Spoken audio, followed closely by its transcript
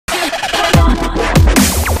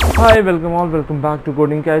Hi, welcome back to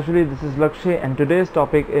Coding Casually. This is Lakshay, and today's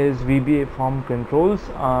topic is VBA form controls.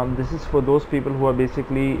 This is for those people who are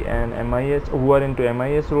basically an MIS, who are into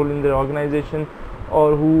MIS role in their organization,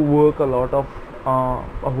 or who work a lot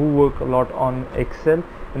on Excel,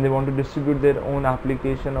 and they want to distribute their own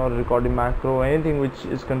application or recording macro or anything which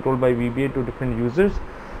is controlled by VBA to different users.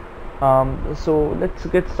 So let's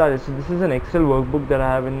get started. So this is an Excel workbook that I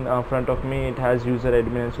have in front of me. It has user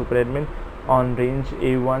admin and super admin on range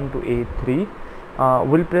A1 to A3.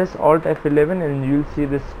 We'll press Alt F11 and you'll see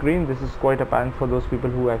this screen. This is quite apparent for those people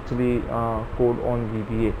who actually code on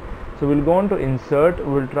VBA. So we'll go on to insert.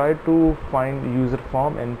 We'll try to find user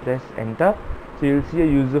form and press enter. So you'll see a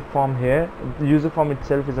user form here. The user form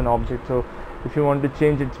itself is an object, so if you want to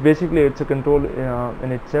change, it's a control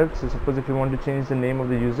in itself. So suppose if you want to change the name of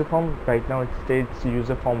the user form, right now it states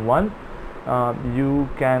user form 1, you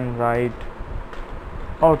can write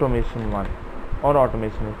automation 1 or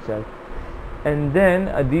automation itself, and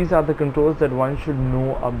then these are the controls that one should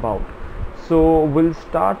know about. So we'll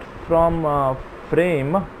start from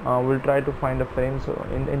frame. We'll try to find a frame. So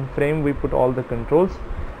in frame we put all the controls.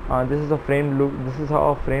 This is a frame look. This is how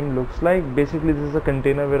a frame looks like. Basically this is a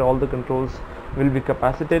container where all the controls will be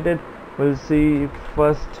capacitated. We'll see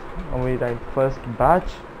first, we write first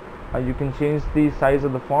batch. You can change the size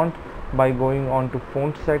of the font by going on to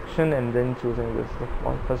font section and then choosing this. The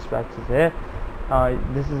first batch is here.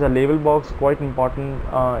 This is a label box, quite important.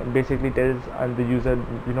 Basically tells the user,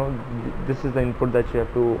 this is the input that you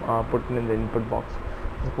have to put in the input box.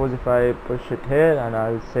 Suppose if I push it here and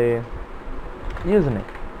I'll say username,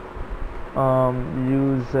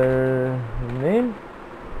 username,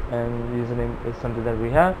 and username is something that we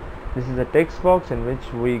have. This is a text box in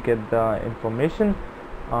which we get the information.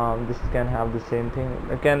 This can have the same thing.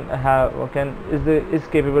 Is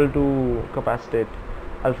capable to capacitate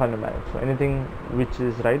alphanumeric. So anything which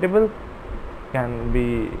is writable can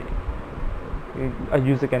be, a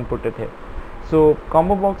user can put it here. So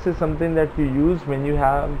combo box is something that you use when you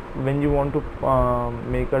want to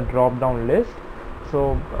make a drop down list.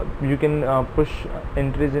 So you can push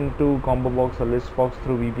entries into combo box or list box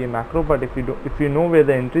through VBA macro, but if you know where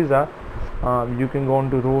the entries are, you can go on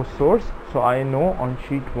to row source. So I know on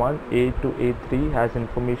sheet 1 A to A3 has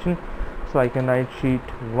information, so I can write sheet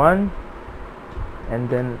 1 and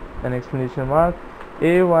then an exclamation mark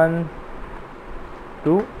A1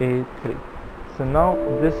 to A3. So now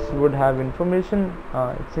this would have information.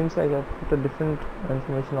 It seems like I put a different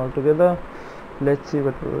information altogether. Let's see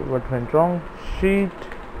what went wrong. Sheet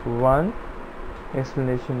 1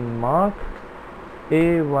 exclamation mark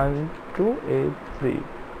A1 to A3.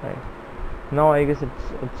 Right now I guess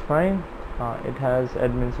it's fine. It has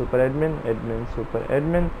admin super admin, admin super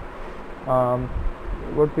admin.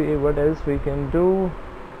 What else we can do?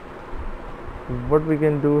 What we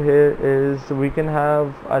can do here is we can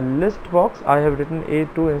have a list box. I have written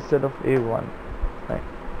A2 instead of A1, right,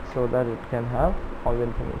 so that it can have all the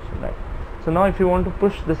information, right. So now if you want to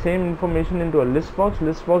push the same information into a list box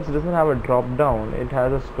doesn't have a drop down, it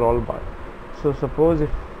has a scroll bar. So suppose if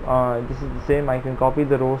this is the same, I can copy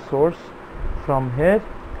the row source from here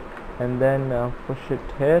and then push it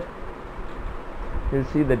here. You'll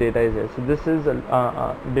see the data is here. So this is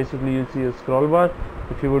basically you'll see a scroll bar.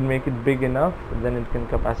 If you would make it big enough, then it can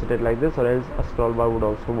capacitate like this, or else a scroll bar would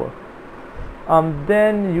also work.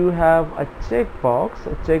 Then you have a checkbox.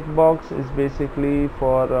 A checkbox is basically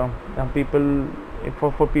for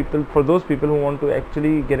those people who want to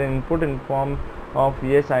actually get an input in form of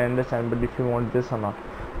yes, I understand, but if you want this or not.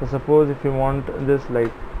 So suppose if you want this,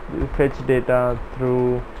 like fetch data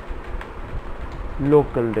through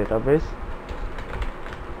local database,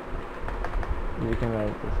 you can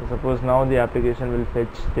write this. So suppose now the application will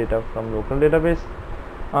fetch data from local database.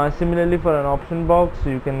 Similarly, for an option box,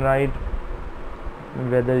 you can write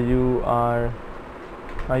whether you are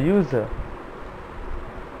a user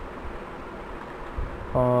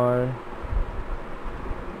or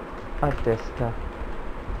a tester.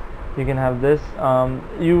 You can have this.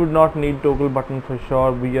 You would not need toggle button for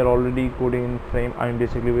sure. We are already coding in frame.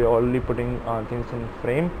 Basically we are already putting things in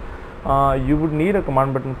frame. You would need a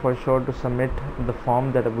command button for sure to submit the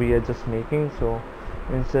form that we are just making. So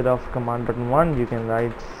instead of command button 1, you can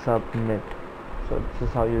write submit. So this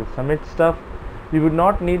is how you submit stuff. You would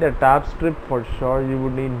not need a tab strip for sure. You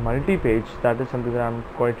would need multi-page. That is something that I'm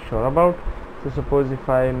quite sure about. So suppose if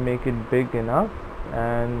I make it big enough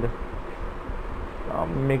and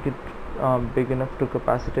make it big enough to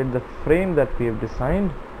capacitate the frame that we have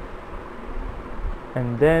designed,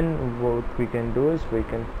 and then what we can do is we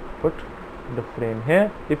can put the frame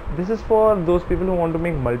here. If this is for those people who want to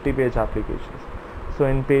make multi-page applications. So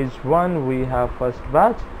in page 1 we have first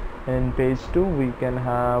batch, In page 2 we can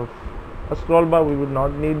have a scroll bar. We would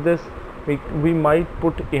not need this. We might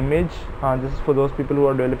put image. This is for those people who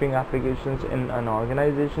are developing applications in an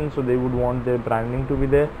organization, so they would want their branding to be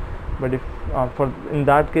there. But if for in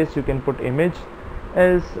that case you can put image,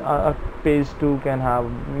 as page 2 can have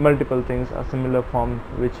multiple things, a similar form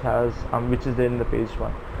which has which is there in the page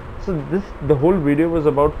 1. So the whole video was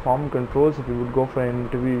about form controls. If you would go for an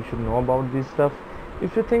interview, you should know about this stuff.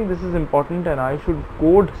 If you think this is important and I should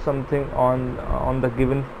code something on the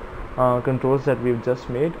given controls that we've just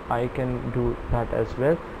made, I can do that as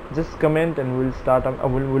well. Just comment and we'll start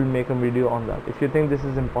we'll make a video on that. If you think this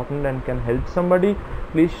is important and can help somebody,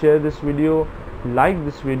 please share this video, like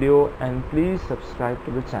this video, and please subscribe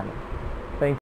to the channel.